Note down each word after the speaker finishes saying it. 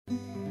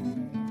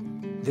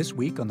This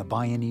week on the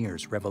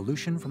Bioneers,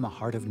 Revolution from the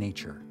Heart of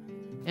Nature.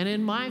 And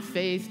in my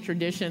faith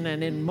tradition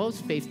and in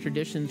most faith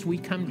traditions, we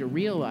come to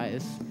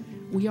realize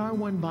we are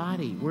one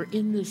body. We're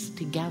in this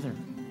together.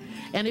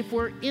 And if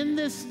we're in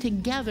this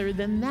together,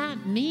 then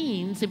that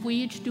means if we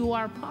each do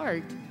our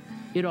part,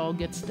 it all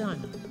gets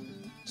done.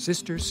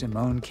 Sister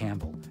Simone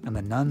Campbell and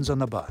the Nuns on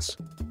the Bus.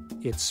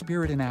 It's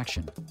Spirit in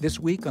Action, this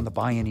week on the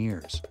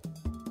Bioneers.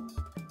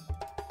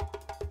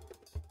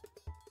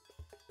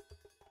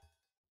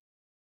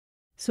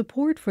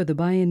 Support for the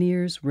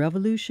Bioneers'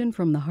 Revolution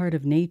from the Heart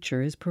of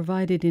Nature is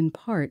provided in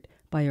part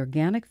by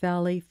Organic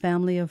Valley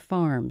Family of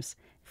Farms,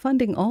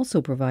 funding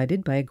also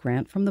provided by a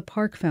grant from the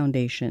Park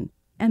Foundation,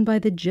 and by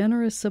the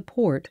generous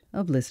support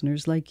of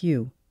listeners like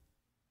you.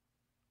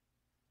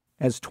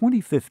 As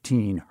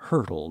 2015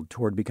 hurtled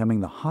toward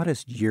becoming the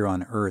hottest year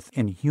on Earth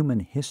in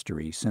human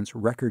history since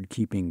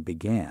record-keeping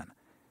began,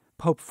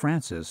 Pope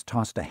Francis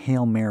tossed a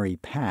Hail Mary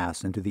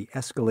pass into the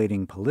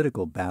escalating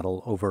political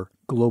battle over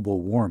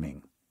global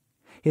warming.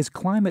 His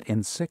climate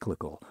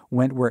encyclical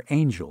went where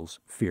angels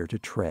fear to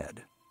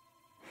tread.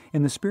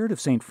 In the spirit of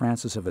St.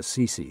 Francis of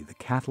Assisi, the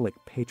Catholic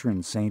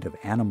patron saint of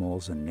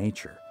animals and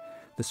nature,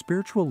 the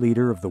spiritual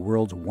leader of the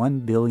world's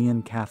 1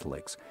 billion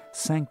Catholics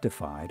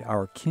sanctified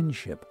our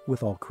kinship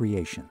with all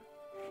creation.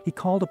 He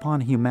called upon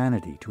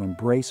humanity to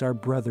embrace our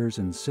brothers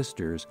and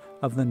sisters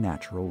of the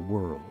natural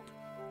world.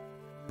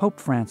 Pope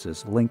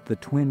Francis linked the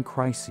twin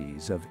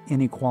crises of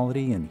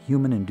inequality and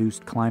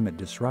human-induced climate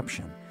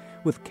disruption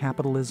with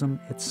capitalism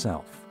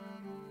itself.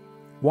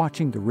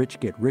 Watching the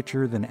rich get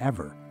richer than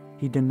ever,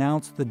 he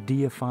denounced the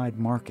deified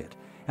market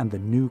and the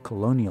new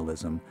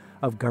colonialism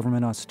of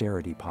government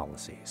austerity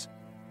policies.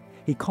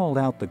 He called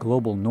out the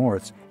global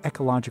North's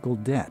ecological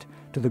debt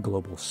to the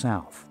global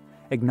South,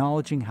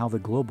 acknowledging how the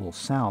global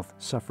South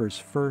suffers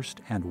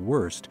first and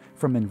worst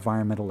from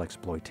environmental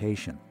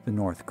exploitation the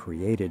North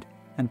created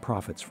and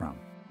profits from.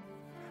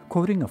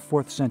 Quoting a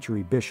 4th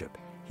century bishop,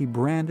 he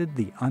branded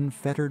the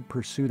unfettered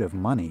pursuit of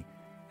money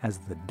as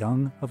the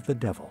dung of the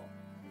devil.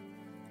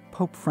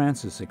 Pope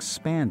Francis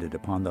expanded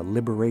upon the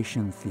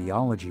liberation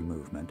theology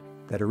movement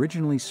that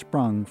originally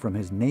sprung from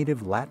his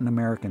native Latin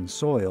American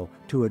soil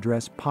to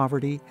address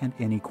poverty and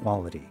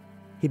inequality.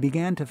 He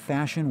began to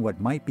fashion what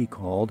might be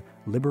called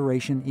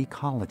liberation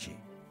ecology,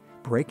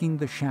 breaking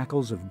the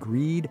shackles of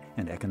greed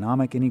and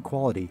economic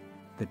inequality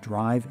that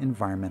drive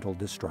environmental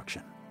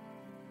destruction.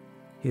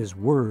 His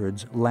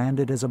words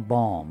landed as a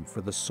balm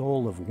for the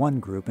soul of one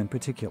group in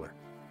particular,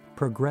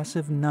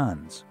 progressive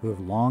nuns who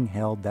have long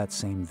held that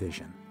same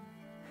vision.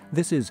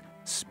 This is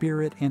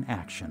Spirit in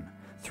Action,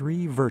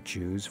 3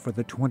 Virtues for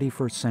the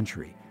 21st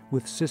Century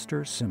with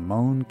Sister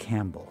Simone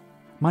Campbell.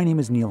 My name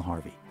is Neil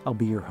Harvey. I'll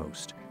be your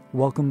host.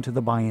 Welcome to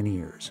the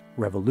Bioneers,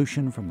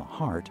 Revolution from the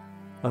Heart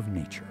of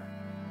Nature.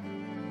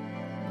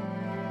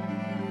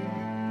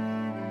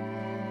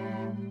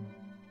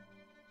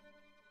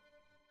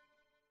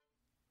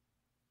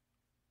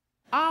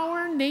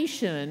 Our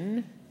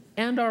nation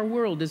and our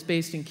world is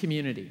based in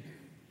community,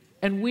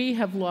 and we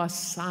have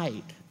lost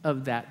sight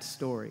of that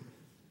story.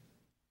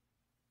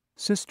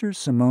 Sister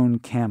Simone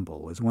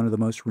Campbell is one of the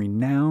most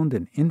renowned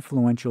and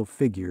influential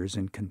figures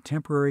in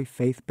contemporary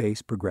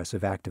faith-based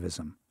progressive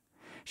activism.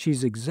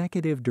 She's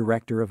executive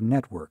director of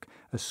Network,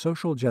 a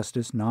social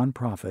justice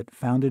nonprofit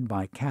founded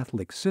by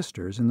Catholic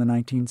sisters in the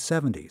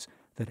 1970s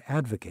that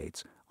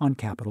advocates on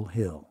Capitol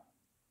Hill.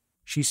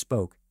 She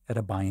spoke at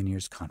a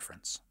Bioneers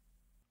conference.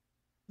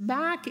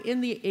 Back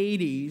in the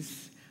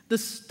 80s, the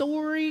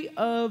story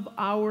of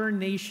our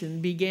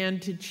nation began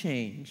to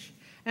change.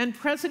 And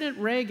President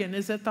Reagan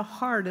is at the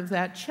heart of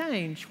that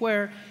change,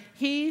 where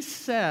he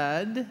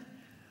said,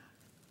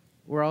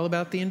 we're all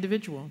about the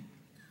individual.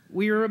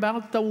 We are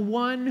about the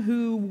one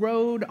who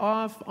rode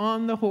off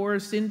on the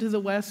horse into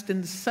the West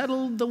and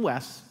settled the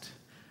West,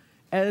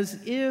 as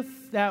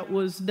if that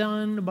was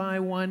done by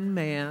one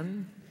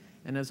man.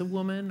 And as a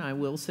woman, I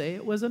will say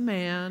it was a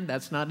man.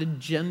 That's not a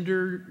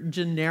gender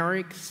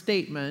generic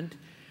statement.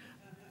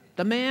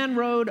 The man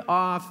rode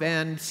off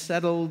and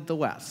settled the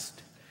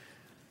West.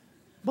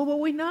 But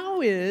what we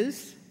know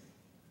is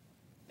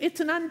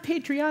it's an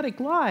unpatriotic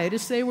lie to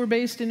say we're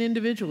based in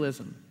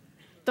individualism.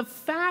 The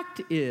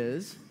fact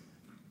is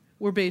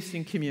we're based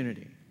in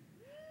community.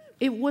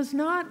 It was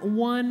not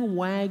one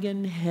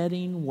wagon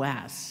heading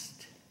west.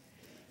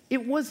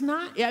 It was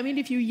not,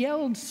 if you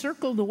yelled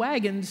circle the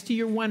wagons to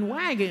your one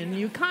wagon,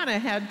 you kind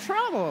of had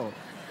trouble.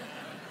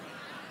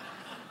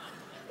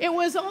 It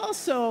was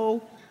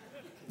also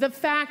the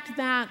fact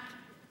that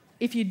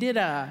if you did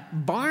a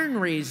barn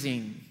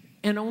raising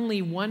and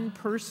only one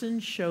person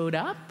showed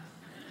up,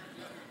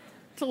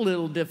 it's a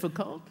little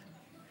difficult.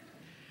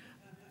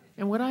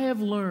 And what I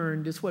have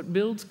learned is what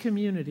builds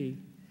community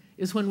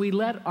is when we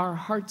let our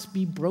hearts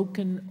be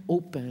broken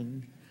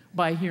open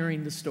by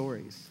hearing the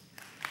stories.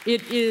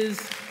 It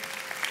is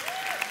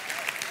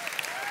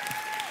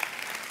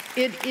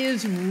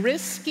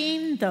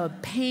risking the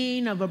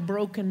pain of a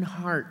broken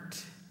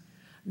heart,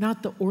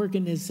 not the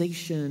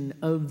organization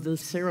of the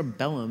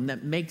cerebellum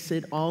that makes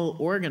it all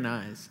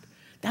organized.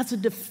 That's a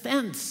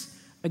defense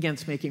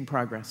against making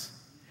progress.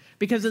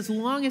 Because as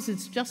long as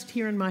it's just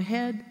here in my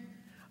head,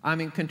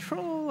 I'm in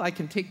control, I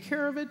can take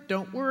care of it,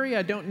 don't worry,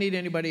 I don't need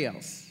anybody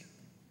else.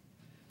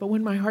 But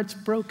when my heart's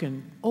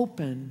broken,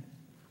 open,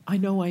 I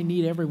know I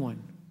need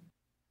everyone.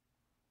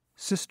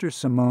 Sister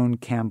Simone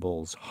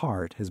Campbell's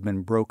heart has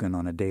been broken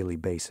on a daily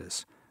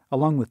basis,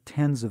 along with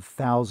tens of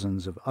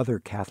thousands of other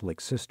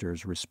Catholic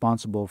sisters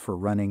responsible for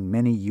running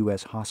many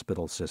U.S.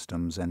 hospital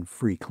systems and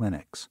free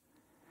clinics.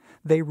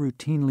 They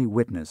routinely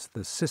witness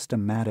the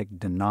systematic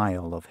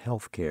denial of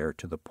health care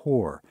to the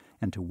poor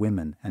and to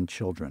women and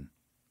children.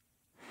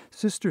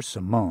 Sister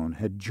Simone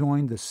had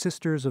joined the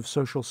Sisters of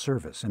Social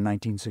Service in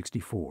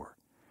 1964.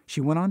 She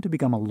went on to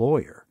become a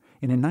lawyer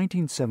and in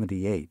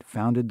 1978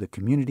 founded the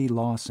Community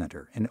Law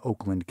Center in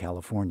Oakland,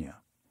 California.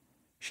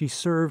 She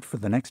served for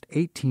the next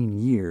 18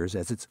 years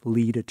as its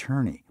lead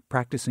attorney,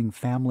 practicing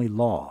family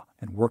law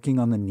and working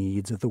on the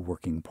needs of the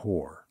working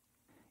poor.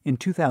 In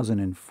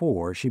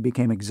 2004, she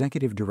became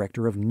executive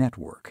director of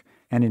Network,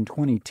 and in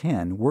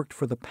 2010 worked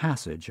for the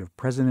passage of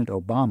President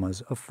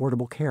Obama's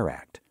Affordable Care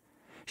Act.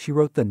 She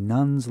wrote the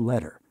Nuns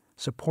letter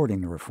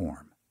supporting the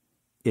reform.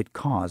 It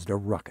caused a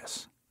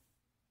ruckus.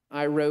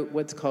 I wrote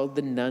what's called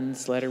the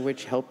Nuns letter,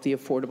 which helped the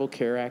Affordable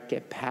Care Act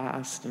get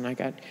passed, and I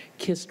got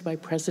kissed by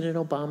President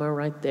Obama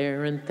right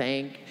there and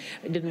thanked.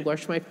 I didn't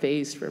wash my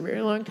face for a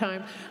very long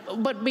time.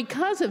 But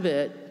because of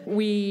it,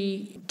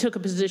 we took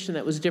a position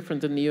that was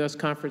different than the U.S.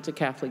 Conference of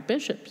Catholic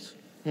Bishops.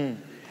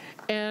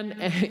 And,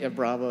 yeah,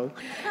 bravo.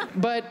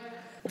 But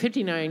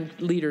 59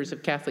 leaders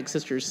of Catholic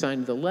sisters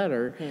signed the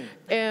letter,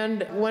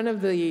 and one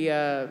of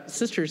the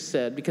sisters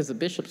said, because the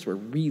bishops were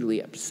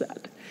really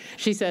upset,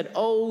 she said,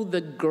 "Oh, the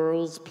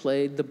girls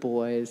played the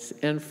boys,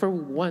 and for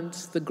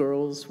once the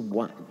girls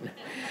won."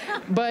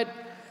 But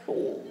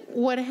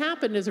what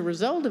happened as a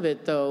result of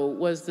it, though,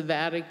 was the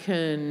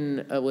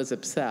Vatican was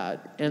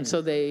upset, and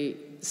so they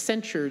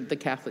censured the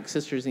Catholic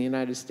sisters in the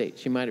United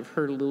States. You might have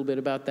heard a little bit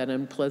about that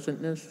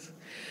unpleasantness.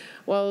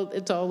 Well,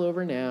 it's all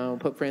over now.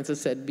 Pope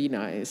Francis said, be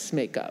nice,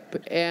 make up.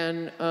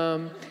 And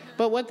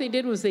but what they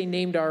did was they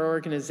named our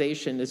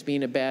organization as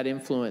being a bad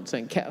influence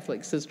on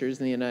Catholic sisters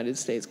in the United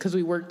States because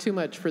we work too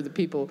much for the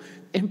people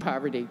in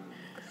poverty.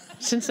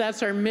 Since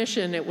that's our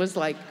mission, it was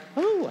like,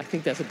 oh, I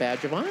think that's a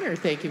badge of honor.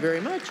 Thank you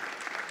very much.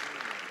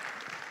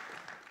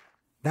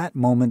 That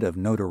moment of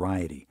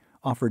notoriety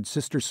offered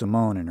Sister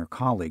Simone and her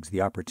colleagues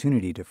the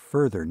opportunity to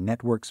further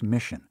Network's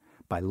mission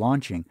by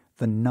launching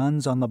the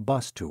Nuns on the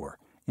Bus tour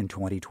in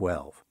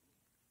 2012.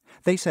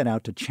 They set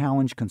out to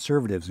challenge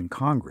conservatives in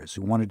Congress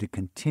who wanted to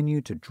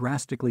continue to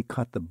drastically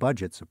cut the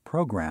budgets of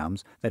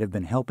programs that have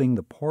been helping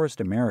the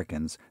poorest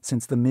Americans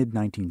since the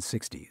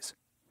mid-1960s.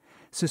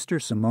 Sister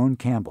Simone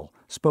Campbell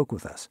spoke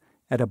with us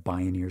at a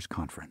Bioneers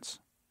conference.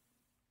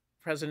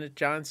 President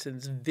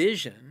Johnson's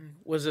vision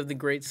was of the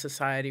great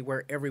society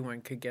where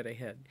everyone could get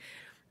ahead.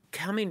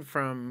 Coming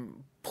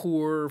from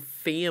poor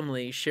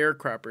family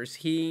sharecroppers,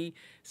 he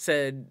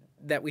said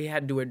that we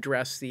had to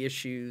address the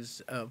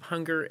issues of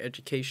hunger,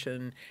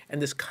 education,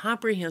 and this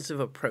comprehensive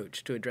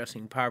approach to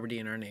addressing poverty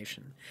in our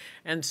nation.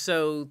 And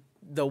so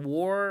the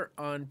war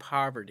on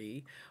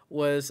poverty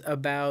was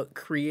about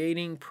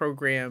creating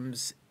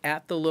programs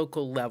at the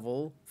local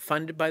level,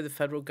 funded by the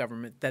federal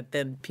government, that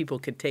then people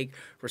could take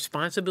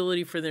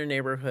responsibility for their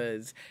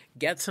neighborhoods,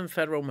 get some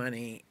federal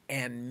money,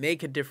 and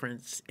make a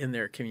difference in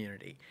their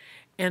community.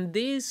 And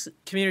these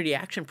community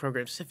action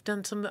programs have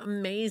done some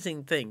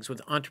amazing things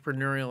with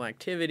entrepreneurial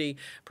activity,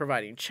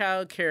 providing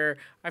childcare.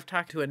 I've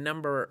talked to a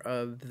number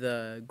of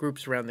the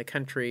groups around the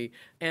country,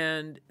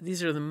 and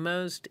these are the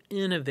most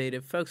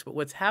innovative folks. But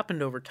what's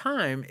happened over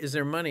time is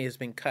their money has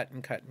been cut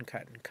and cut and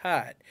cut and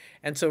cut.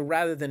 And so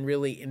rather than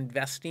really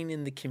investing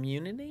in the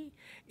community,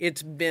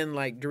 it's been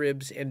like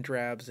dribs and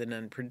drabs and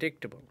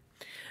unpredictable.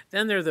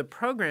 Then there are the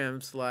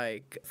programs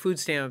like food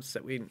stamps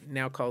that we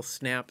now call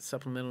SNAP,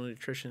 Supplemental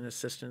Nutrition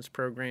Assistance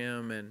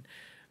Program, and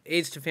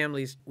AIDS to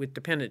Families with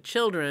Dependent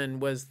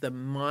Children was the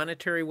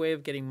monetary way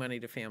of getting money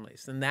to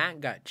families. And that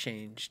got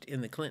changed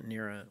in the Clinton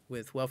era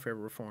with welfare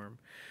reform.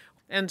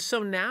 And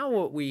so now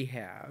what we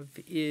have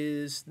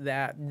is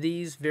that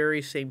these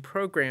very same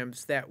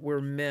programs that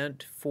were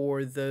meant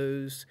for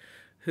those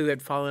who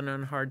had fallen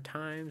on hard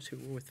times, who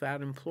were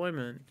without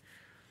employment,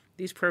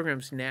 these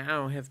programs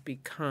now have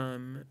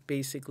become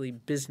basically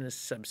business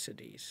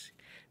subsidies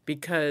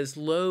because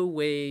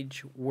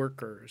low-wage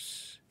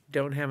workers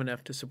don't have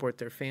enough to support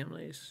their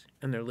families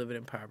and they're living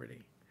in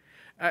poverty.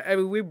 I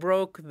mean, we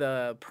broke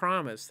the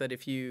promise that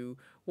if you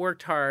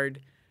worked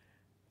hard,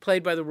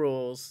 played by the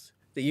rules,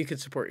 that you could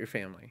support your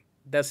family.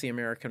 That's the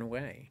American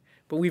way.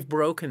 But we've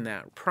broken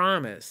that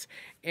promise.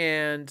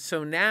 And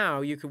so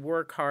now you could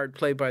work hard,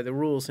 play by the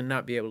rules, and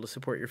not be able to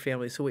support your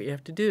family. So what you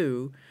have to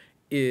do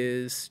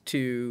is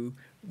to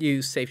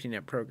use safety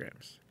net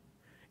programs.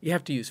 You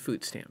have to use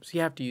food stamps. You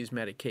have to use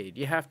Medicaid.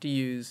 You have to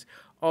use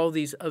all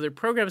these other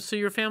programs so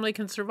your family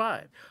can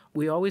survive.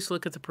 We always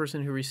look at the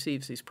person who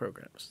receives these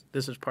programs.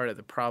 This is part of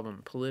the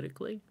problem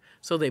politically.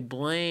 So they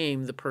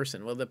blame the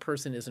person. Well, the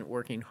person isn't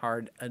working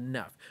hard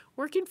enough.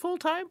 Working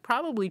full-time,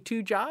 probably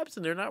 2 jobs,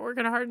 and they're not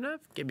working hard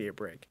enough? Give me a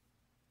break.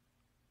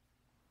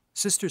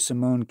 Sister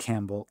Simone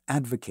Campbell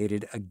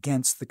advocated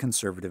against the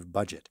conservative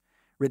budget,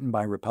 written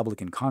by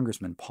Republican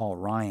Congressman Paul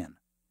Ryan.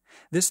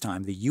 This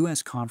time, the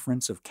U.S.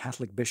 Conference of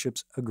Catholic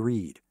Bishops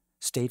agreed,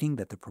 stating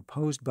that the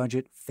proposed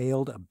budget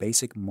failed a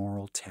basic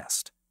moral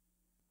test.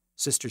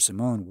 Sister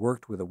Simone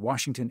worked with a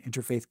Washington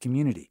interfaith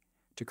community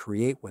to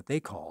create what they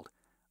called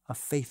a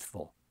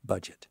faithful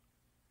budget.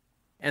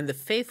 And the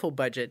faithful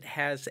budget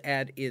has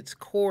at its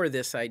core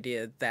this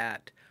idea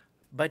that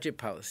budget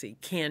policy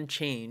can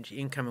change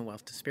income and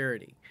wealth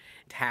disparity.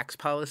 Tax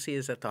policy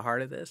is at the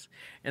heart of this.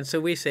 And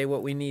so we say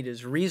what we need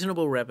is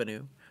reasonable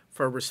revenue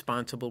for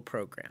responsible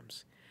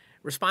programs.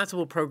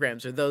 Responsible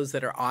programs are those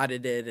that are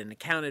audited and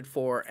accounted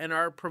for and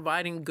are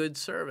providing good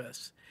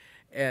service.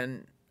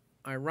 And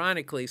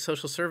ironically,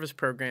 social service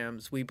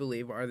programs, we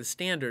believe, are the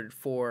standard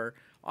for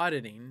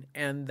auditing,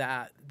 and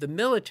that the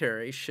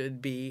military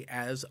should be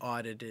as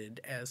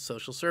audited as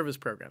social service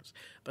programs.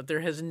 But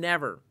there has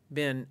never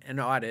been an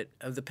audit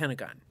of the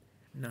Pentagon.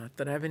 Not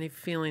that I have any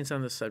feelings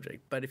on the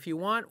subject, but if you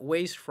want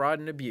waste, fraud,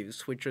 and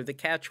abuse, which are the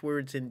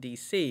catchwords in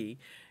D.C.,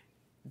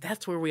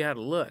 that's where we ought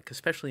to look,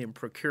 especially in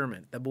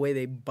procurement, the way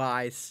they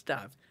buy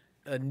stuff.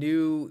 A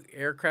new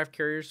aircraft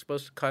carrier is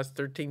supposed to cost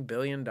 $13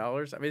 billion.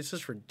 I mean, it's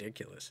just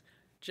ridiculous.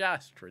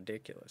 Just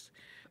ridiculous.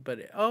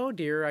 But, oh,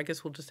 dear, I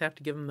guess we'll just have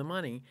to give them the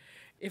money.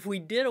 If we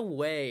did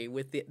away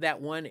with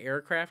that one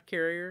aircraft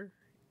carrier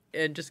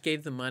and just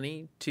gave the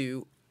money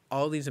to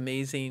all these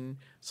amazing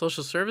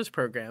social service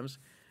programs,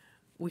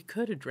 we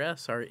could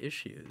address our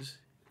issues.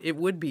 It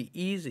would be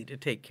easy to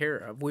take care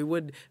of. We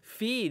would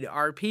feed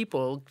our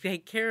people,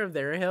 take care of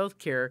their health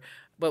care,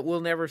 but we'll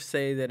never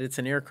say that it's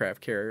an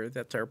aircraft carrier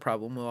that's our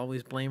problem. We'll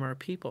always blame our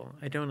people.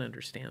 I don't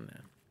understand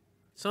that.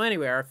 So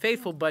anyway, our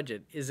faithful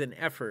budget is an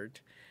effort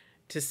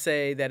to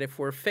say that if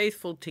we're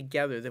faithful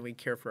together, then we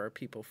care for our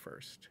people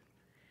first.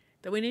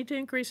 That we need to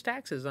increase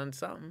taxes on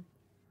something.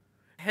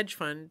 Hedge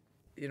fund,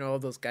 all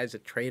those guys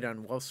that trade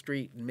on Wall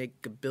Street and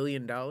make $1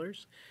 billion,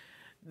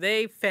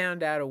 they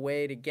found out a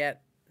way to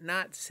get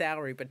not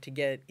salary, but to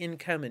get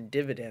income and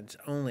dividends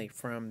only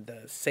from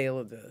the sale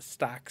of the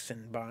stocks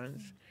and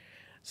bonds.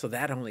 So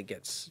that only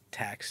gets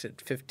taxed at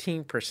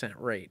 15%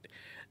 rate.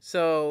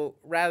 So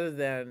rather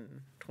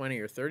than 20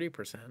 or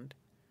 30%,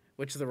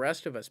 which the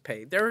rest of us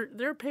pay,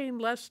 they're paying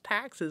less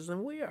taxes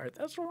than we are.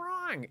 That's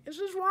wrong. This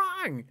is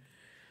wrong.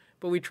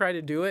 But we try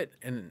to do it,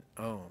 and,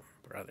 oh,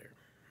 brother,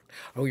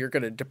 you're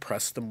going to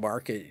depress the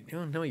market.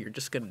 No, you're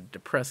just going to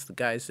depress the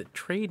guys that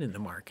trade in the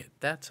market.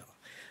 That's all.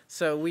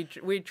 So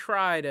we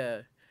try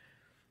to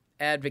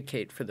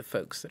advocate for the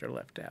folks that are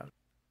left out.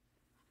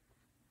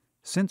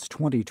 Since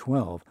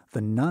 2012, the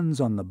nuns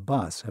on the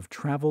bus have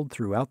traveled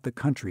throughout the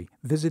country,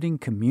 visiting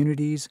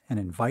communities and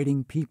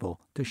inviting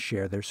people to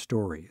share their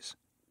stories.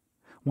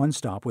 One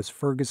stop was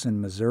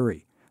Ferguson,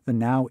 Missouri, the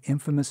now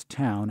infamous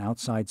town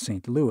outside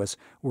St. Louis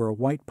where a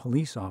white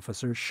police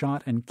officer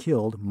shot and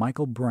killed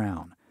Michael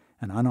Brown,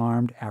 an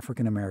unarmed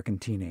African-American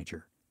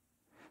teenager.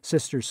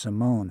 Sister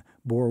Simone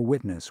bore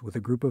witness with a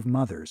group of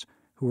mothers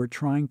who were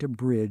trying to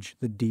bridge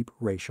the deep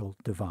racial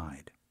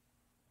divide.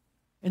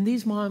 And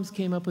these moms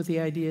came up with the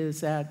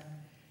ideas that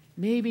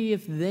maybe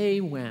if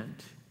they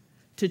went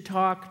to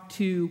talk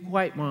to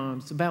white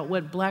moms about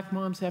what black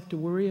moms have to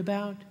worry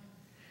about,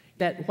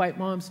 that white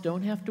moms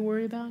don't have to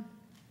worry about,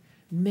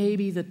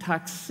 maybe the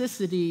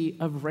toxicity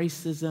of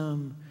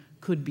racism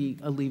could be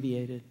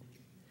alleviated.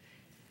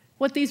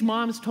 What these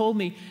moms told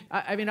me,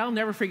 I'll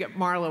never forget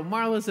Marlo.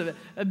 Marlo's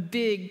a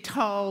big,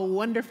 tall,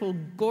 wonderful,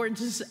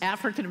 gorgeous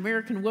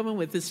African-American woman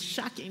with this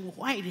shocking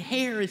white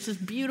hair. It's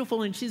just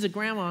beautiful, and she's a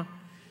grandma.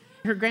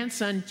 Her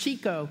grandson,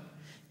 Chico,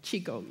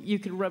 you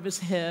could rub his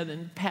head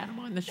and pat him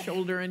on the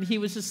shoulder, and he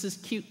was just this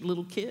cute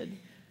little kid.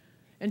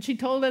 And she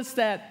told us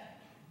that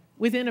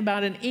within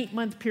about an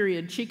 8-month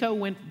period, Chico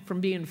went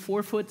from being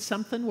 4 foot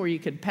something, where you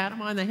could pat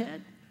him on the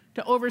head,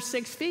 to over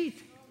 6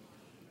 feet.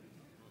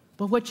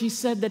 But what she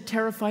said that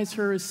terrifies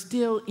her is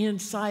still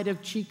inside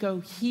of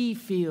Chico. He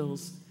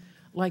feels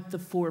like the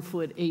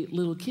 4'8"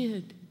 little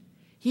kid.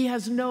 He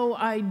has no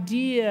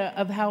idea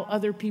of how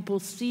other people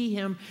see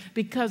him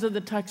because of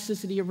the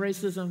toxicity of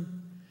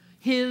racism.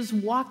 His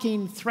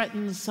walking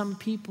threatens some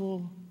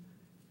people.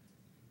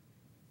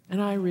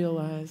 And I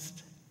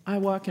realized I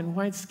walk in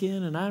white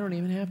skin and I don't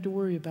even have to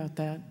worry about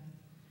that.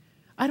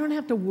 I don't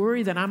have to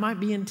worry that I might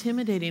be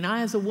intimidating.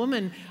 I, as a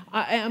woman,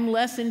 I am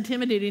less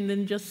intimidating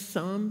than just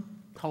some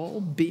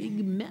tall,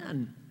 big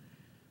men.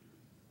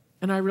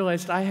 And I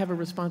realized I have a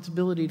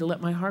responsibility to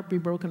let my heart be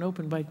broken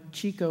open by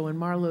Chico and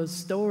Marlo's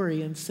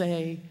story and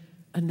say,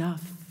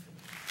 enough.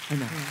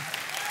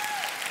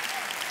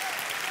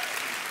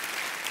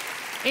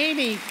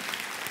 Amy,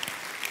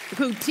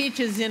 who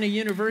teaches in a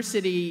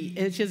university,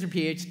 she has her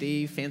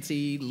PhD,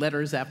 fancy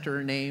letters after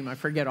her name, I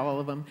forget all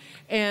of them,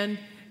 and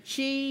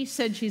she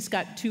said she's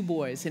got 2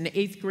 boys, an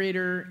 8th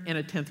grader and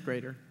a 10th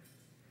grader.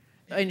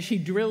 And she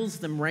drills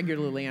them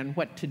regularly on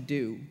what to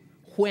do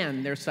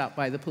when they're stopped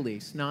by the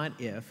police, not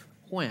if,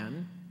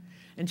 when.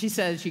 And she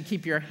says you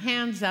keep your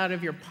hands out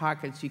of your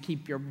pockets, you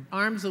keep your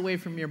arms away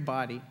from your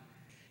body,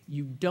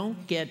 you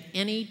don't get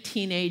any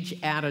teenage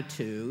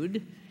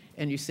attitude,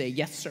 and you say,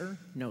 yes, sir,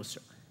 no,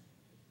 sir.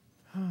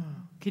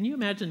 Can you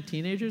imagine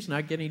teenagers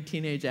not getting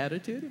teenage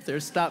attitude if they're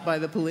stopped by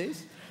the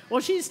police?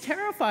 Well, she's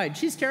terrified.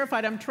 She's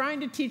terrified. I'm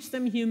trying to teach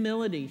them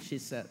humility, she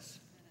says.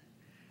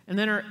 And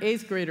then her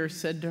 8th grader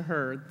said to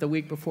her the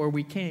week before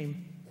we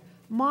came,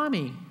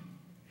 Mommy,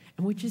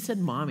 and when she said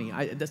Mommy,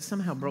 that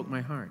somehow broke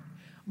my heart.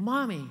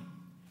 Mommy,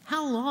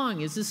 how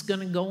long is this going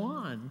to go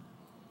on?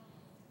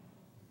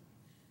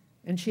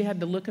 And she had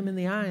to look him in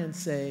the eye and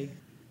say,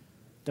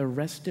 the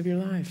rest of your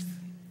life,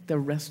 the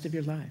rest of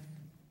your life.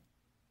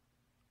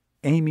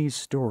 Amy's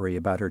story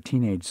about her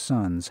teenage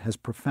sons has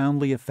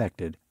profoundly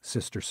affected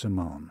Sister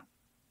Simone.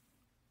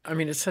 I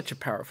mean, it's such a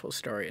powerful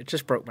story. It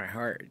just broke my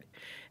heart.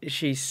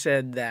 She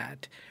said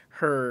that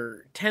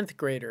her 10th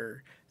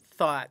grader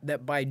thought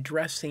that by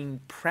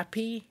dressing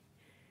preppy,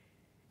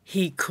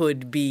 he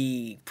could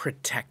be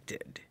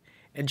protected.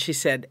 And she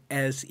said,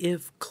 as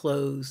if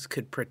clothes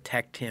could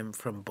protect him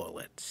from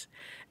bullets.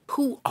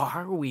 Who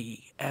are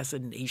we as a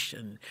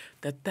nation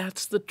that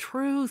that's the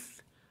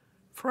truth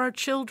for our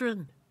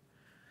children?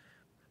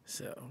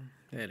 So,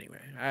 anyway,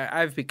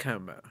 I've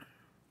become a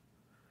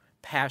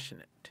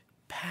passionate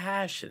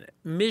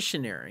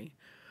missionary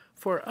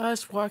for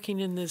us walking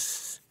in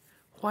this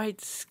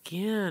white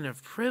skin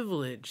of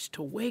privilege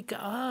to wake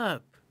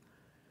up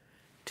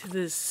to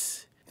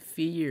this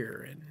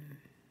fear and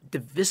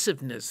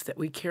divisiveness that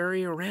we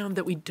carry around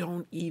that we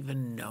don't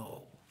even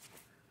know.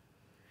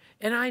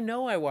 And I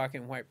know I walk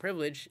in white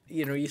privilege.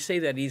 You know, you say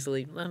that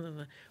easily,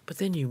 but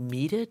then you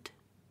meet it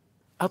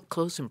up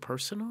close and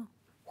personal.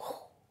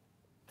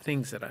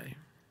 Things that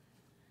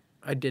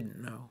I didn't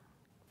know.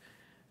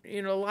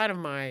 You know, a lot of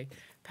my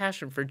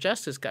passion for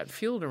justice got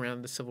fueled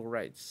around the civil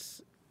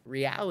rights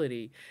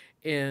reality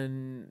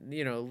in,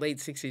 late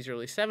 60s,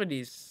 early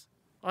 70s.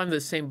 On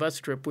the same bus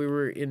trip, we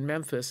were in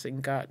Memphis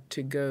and got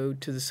to go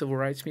to the Civil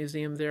Rights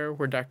Museum there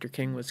where Dr.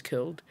 King was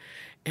killed.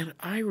 And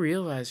I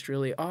realized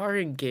really our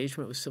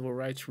engagement with civil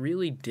rights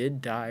really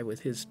did die with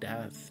his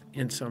death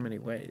in so many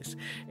ways.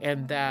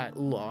 And that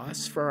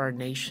loss for our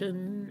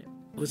nation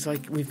was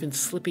like we've been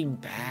slipping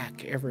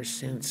back ever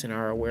since in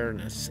our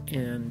awareness,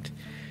 and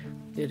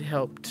it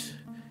helped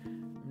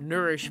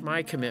nourish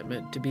my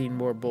commitment to being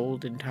more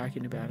bold in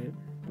talking about it.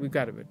 We've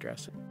got to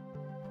address it.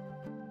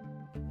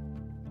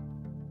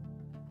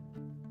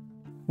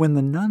 When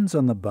the Nuns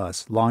on the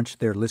Bus launched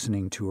their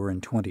listening tour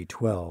in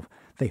 2012,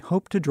 they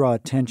hoped to draw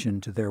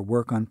attention to their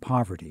work on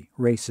poverty,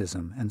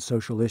 racism, and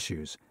social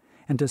issues,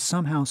 and to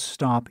somehow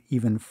stop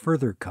even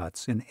further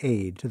cuts in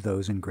aid to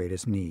those in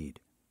greatest need.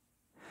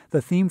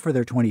 The theme for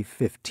their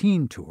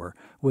 2015 tour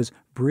was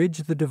Bridge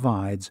the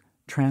Divides,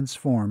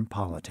 Transform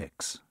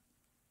Politics.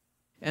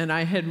 And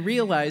I had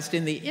realized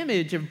in the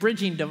image of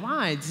bridging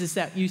divides is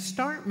that you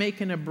start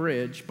making a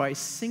bridge by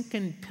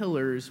sinking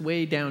pillars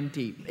way down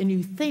deep. And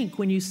you think,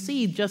 when you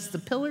see just the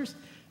pillars,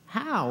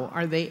 how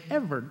are they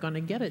ever going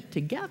to get it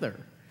together?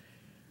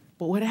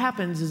 But what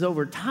happens is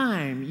over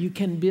time, you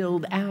can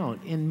build out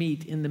and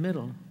meet in the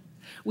middle.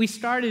 We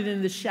started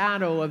in the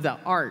shadow of the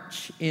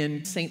arch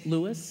in St.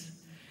 Louis,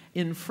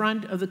 in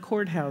front of the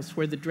courthouse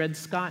where the Dred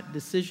Scott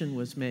decision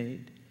was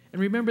made.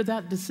 And remember,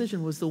 that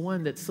decision was the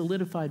one that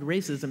solidified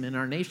racism in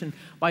our nation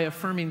by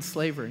affirming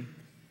slavery.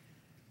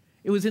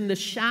 It was in the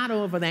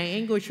shadow of the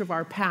anguish of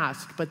our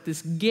past, but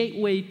this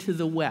gateway to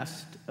the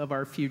west of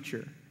our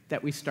future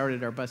that we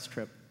started our bus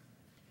trip.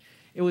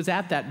 It was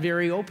at that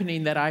very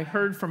opening that I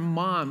heard from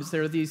moms.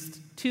 There are these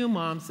 2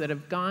 moms that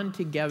have gone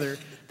together.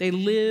 They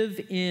live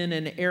in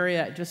an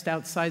area just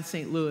outside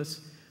St. Louis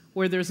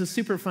where there's a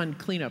Superfund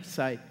cleanup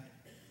site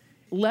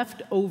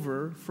left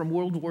over from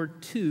World War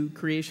II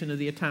creation of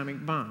the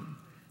atomic bomb.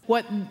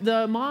 What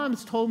the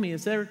moms told me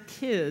is their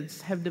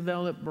kids have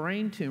developed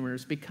brain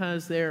tumors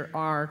because there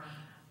are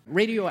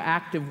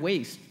radioactive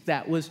waste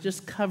that was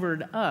just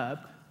covered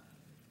up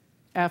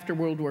after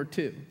World War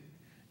II.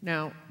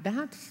 Now,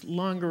 that's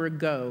longer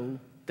ago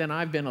than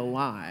I've been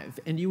alive,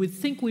 and you would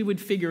think we would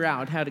figure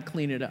out how to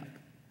clean it up.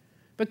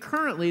 But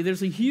currently,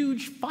 there's a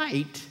huge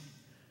fight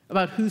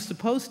about who's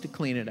supposed to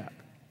clean it up.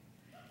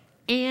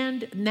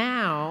 And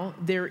now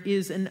there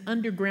is an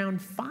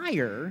underground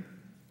fire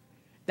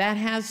that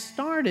has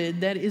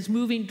started that is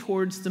moving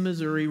towards the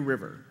Missouri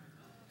River.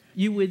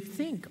 You would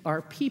think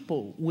our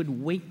people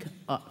would wake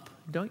up,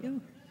 don't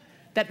you?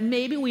 That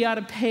maybe we ought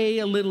to pay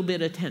a little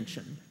bit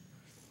attention.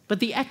 But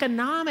the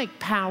economic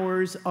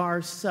powers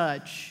are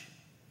such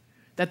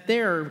that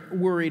they're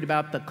worried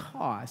about the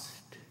cost.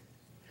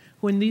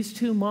 When these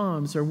 2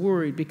 moms are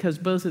worried because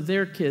both of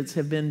their kids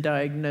have been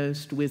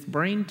diagnosed with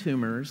brain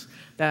tumors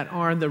that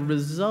are the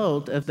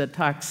result of the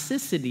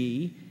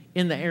toxicity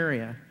in the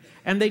area.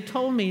 And they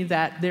told me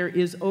that there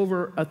is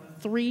over a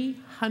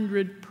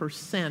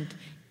 300%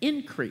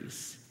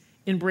 increase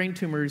in brain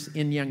tumors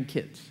in young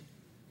kids.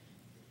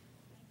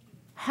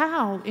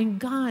 How in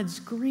God's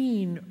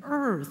green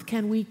earth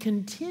can we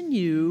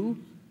continue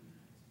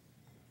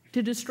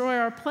to destroy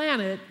our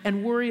planet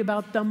and worry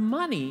about the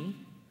money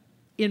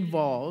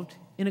involved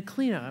in a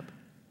cleanup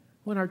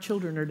when our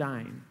children are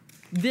dying?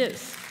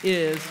 This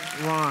is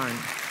wrong.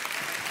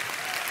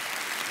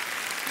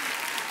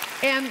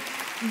 And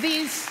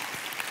these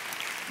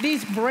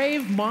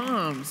brave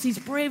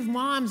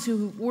moms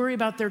who worry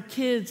about their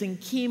kids and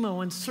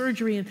chemo and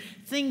surgery and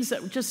things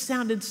that just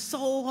sounded so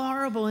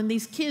horrible, and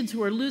these kids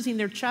who are losing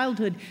their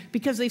childhood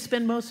because they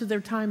spend most of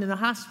their time in the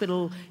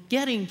hospital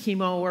getting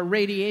chemo or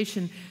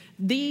radiation.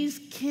 These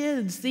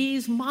kids,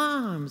 these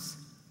moms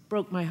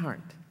broke my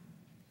heart.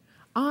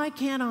 I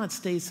cannot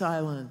stay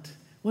silent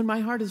when my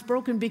heart is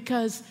broken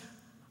because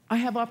I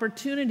have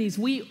opportunities.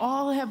 We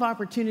all have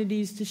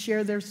opportunities to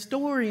share their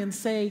story and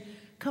say,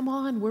 come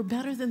on, we're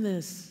better than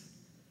this.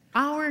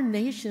 Our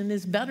nation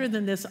is better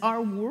than this.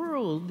 Our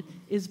world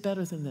is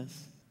better than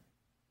this.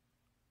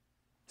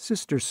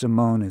 Sister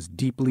Simone is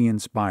deeply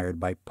inspired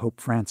by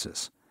Pope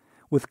Francis.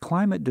 With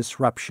climate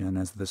disruption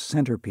as the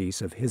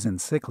centerpiece of his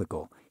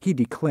encyclical, he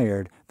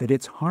declared that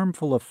its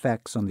harmful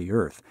effects on the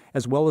earth,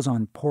 as well as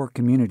on poor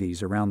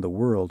communities around the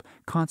world,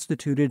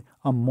 constituted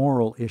a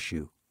moral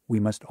issue we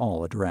must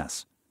all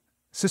address.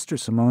 Sister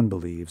Simone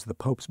believes the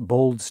Pope's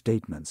bold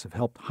statements have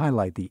helped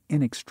highlight the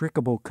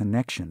inextricable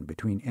connection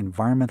between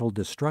environmental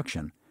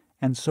destruction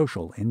and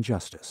social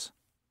injustice.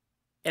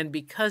 And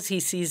because he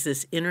sees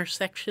this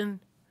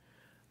intersection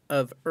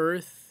of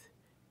earth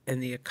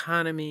and the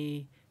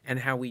economy and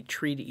how we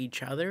treat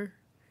each other,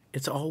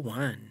 it's all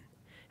one.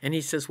 And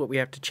he says what we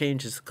have to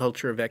change is the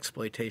culture of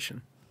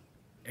exploitation.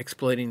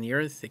 Exploiting the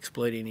earth,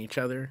 exploiting each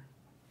other.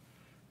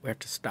 We have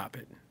to stop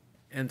it.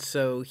 And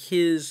so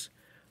his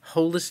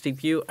holistic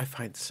view I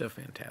find so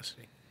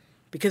fantastic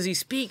because he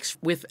speaks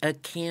with a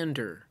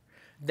candor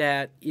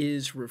that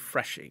is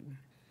refreshing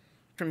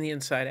from the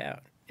inside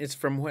out. It's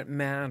from what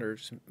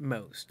matters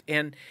most.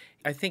 And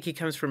I think he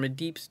comes from a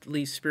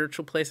deeply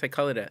spiritual place. I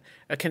call it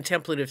a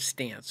contemplative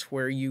stance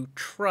where you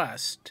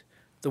trust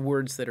the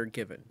words that are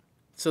given.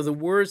 So the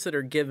words that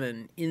are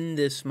given in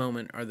this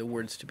moment are the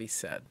words to be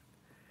said.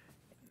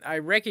 I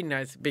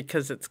recognize it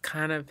because it's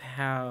kind of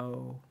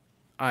how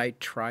I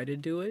try to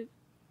do it.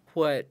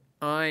 What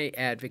I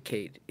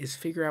advocate is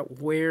figure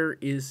out where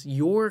is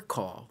your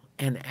call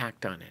and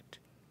act on it.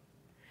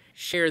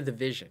 Share the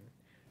vision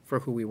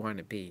for who we want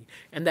to be.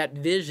 And that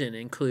vision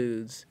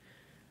includes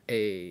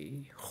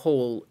a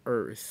whole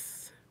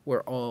earth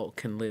where all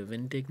can live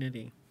in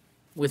dignity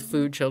with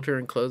food, shelter,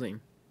 and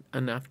clothing,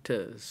 enough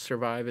to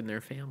survive in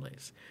their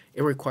families.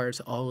 It requires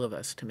all of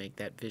us to make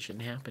that vision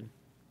happen.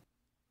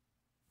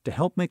 To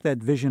help make that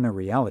vision a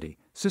reality,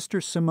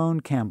 Sister Simone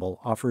Campbell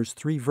offers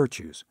 3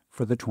 virtues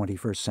for the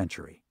 21st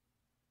century.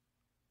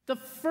 The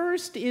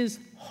first is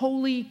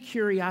holy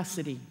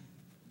curiosity.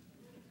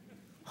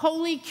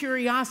 Holy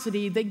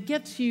curiosity that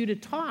gets you to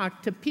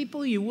talk to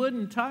people you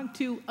wouldn't talk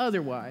to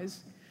otherwise,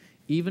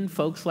 even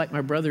folks like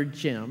my brother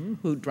Jim,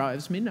 who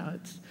drives me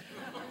nuts,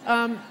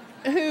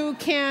 who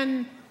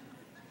can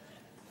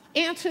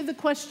answer the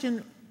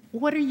question,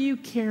 what are you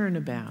caring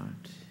about?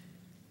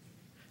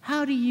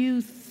 How do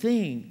you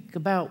think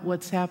about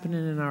what's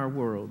happening in our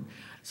world?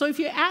 So if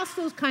you ask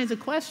those kinds of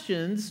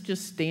questions,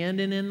 just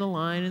standing in the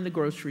line in the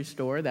grocery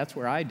store, that's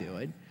where I do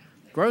it,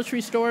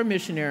 grocery store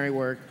missionary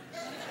work,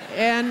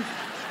 and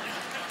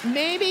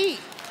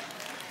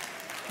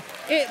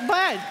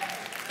but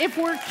if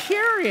we're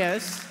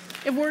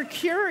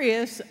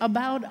curious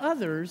about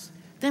others,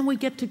 then we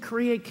get to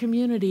create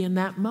community in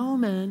that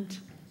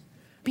moment.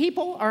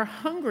 People are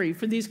hungry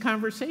for these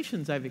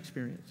conversations I've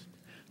experienced.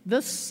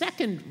 The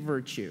second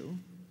virtue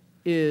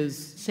is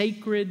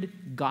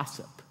sacred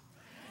gossip.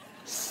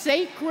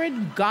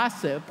 Sacred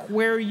gossip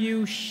where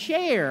you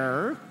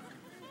share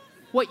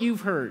what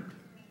you've heard.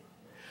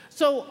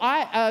 So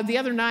the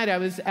other night I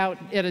was out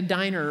at a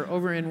diner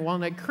over in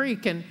Walnut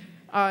Creek, and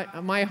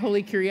my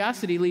holy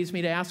curiosity leads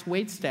me to ask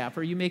waitstaff,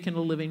 are you making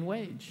a living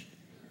wage?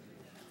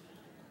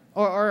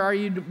 Or are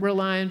you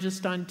relying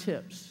just on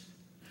tips?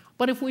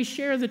 But if we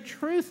share the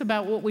truth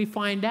about what we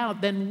find out,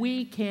 then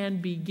we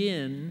can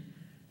begin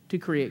to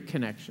create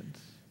connections.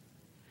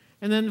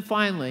 And then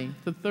finally,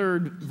 the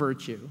third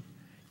virtue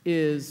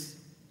is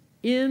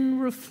in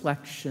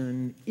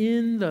reflection,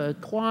 in the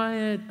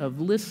quiet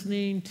of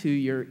listening to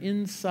your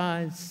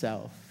inside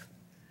self,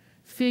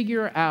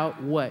 figure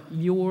out what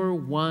your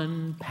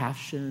one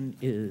passion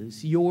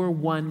is, your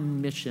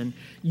one mission,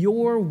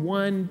 your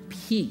one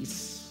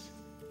piece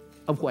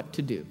of what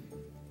to do.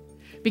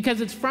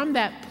 Because it's from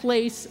that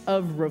place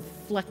of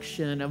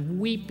reflection, of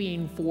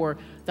weeping for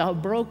the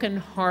broken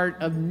heart,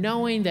 of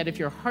knowing that if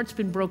your heart's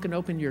been broken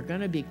open, you're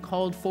going to be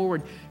called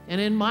forward. And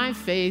in my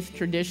faith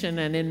tradition,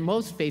 and in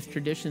most faith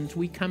traditions,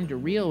 we come to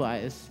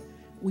realize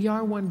we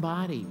are one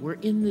body. We're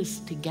in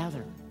this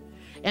together.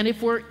 And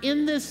if we're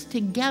in this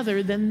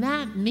together, then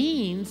that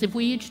means if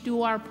we each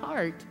do our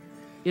part,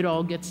 it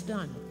all gets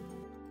done.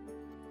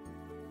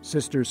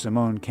 Sister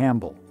Simone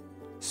Campbell,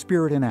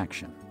 Spirit in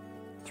Action,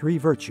 3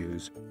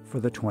 virtues for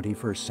the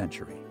 21st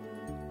century.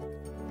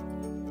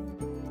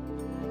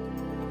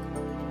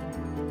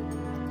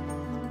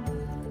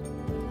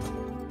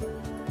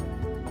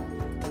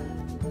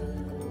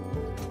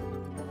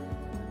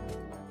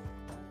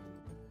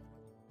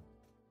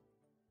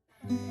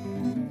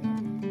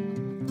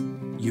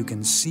 You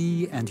can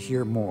see and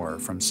hear more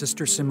from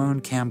Sister Simone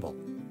Campbell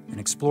and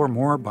explore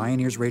more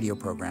Bioneers radio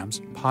programs,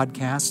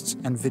 podcasts,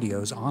 and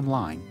videos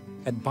online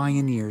at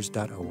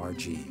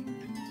bioneers.org.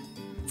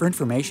 For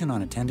information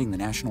on attending the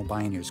National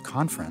Bioneers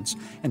Conference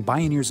and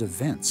Bioneers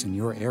events in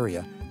your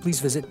area, please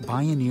visit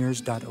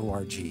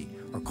bioneers.org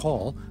or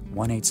call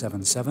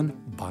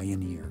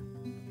 1-877-BIONEER.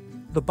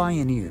 The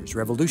Bioneers,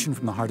 Revolution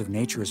from the Heart of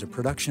Nature is a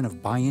production of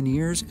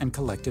Bioneers and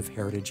Collective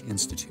Heritage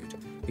Institute.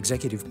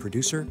 Executive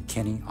producer,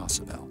 Kenny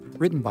Ausubel.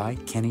 Written by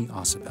Kenny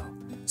Ausubel.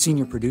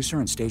 Senior producer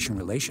and station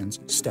relations,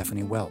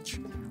 Stephanie Welch.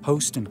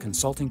 Host and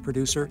consulting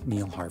producer,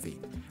 Neil Harvey.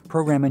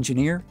 Program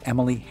engineer,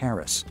 Emily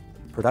Harris.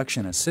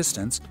 Production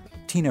assistants,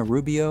 Tina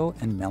Rubio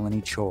and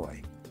Melanie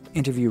Choi.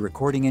 Interview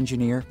recording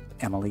engineer,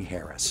 Emily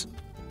Harris.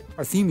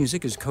 Our theme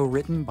music is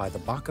co-written by the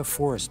Baka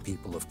Forest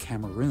people of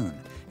Cameroon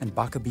and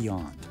Baka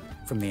Beyond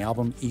from the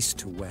album East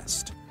to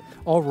West.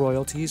 All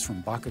royalties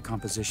from Baka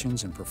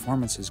compositions and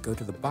performances go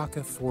to the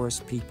Baka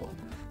Forest people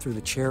through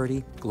the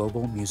charity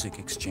Global Music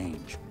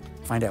Exchange.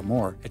 Find out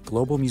more at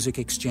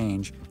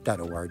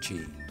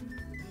globalmusicexchange.org.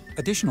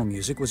 Additional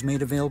music was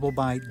made available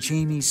by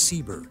Jamie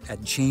Sieber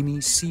at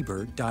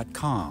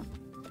jamiesieber.com.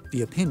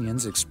 The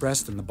opinions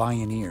expressed in the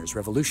Bioneers,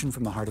 Revolution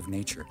from the Heart of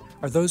Nature,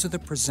 are those of the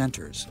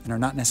presenters and are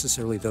not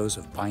necessarily those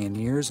of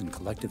Bioneers and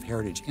Collective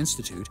Heritage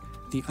Institute,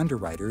 the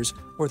underwriters,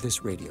 or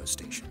this radio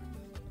station.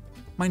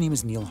 My name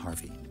is Neil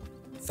Harvey.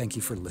 Thank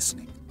you for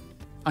listening.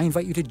 I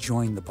invite you to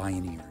join the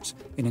Bioneers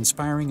in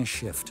inspiring a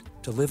shift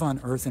to live on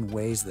Earth in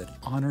ways that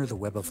honor the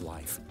web of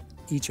life,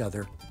 each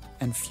other,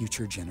 and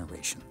future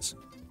generations.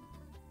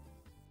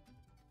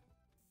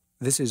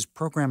 This is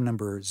program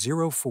number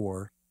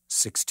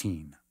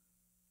 0416.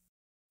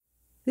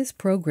 This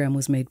program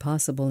was made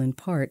possible in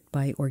part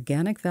by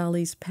Organic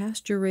Valley's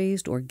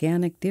pasture-raised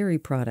organic dairy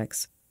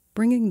products,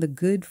 bringing the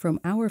good from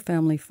our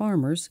family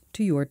farmers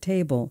to your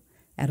table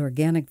at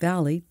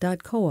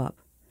organicvalley.coop.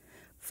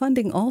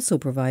 Funding also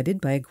provided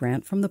by a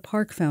grant from the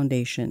Park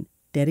Foundation,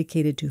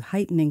 dedicated to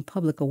heightening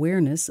public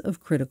awareness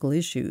of critical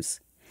issues,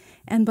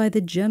 and by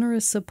the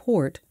generous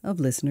support of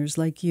listeners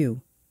like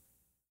you.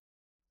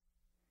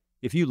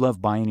 If you love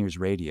Bioneers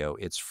Radio,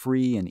 it's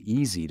free and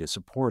easy to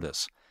support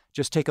us.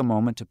 Just take a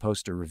moment to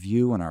post a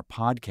review on our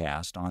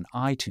podcast on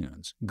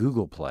iTunes,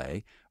 Google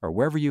Play, or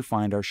wherever you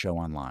find our show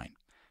online.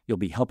 You'll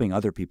be helping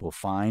other people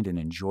find and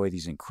enjoy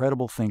these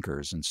incredible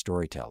thinkers and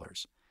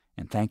storytellers.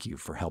 And thank you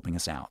for helping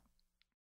us out.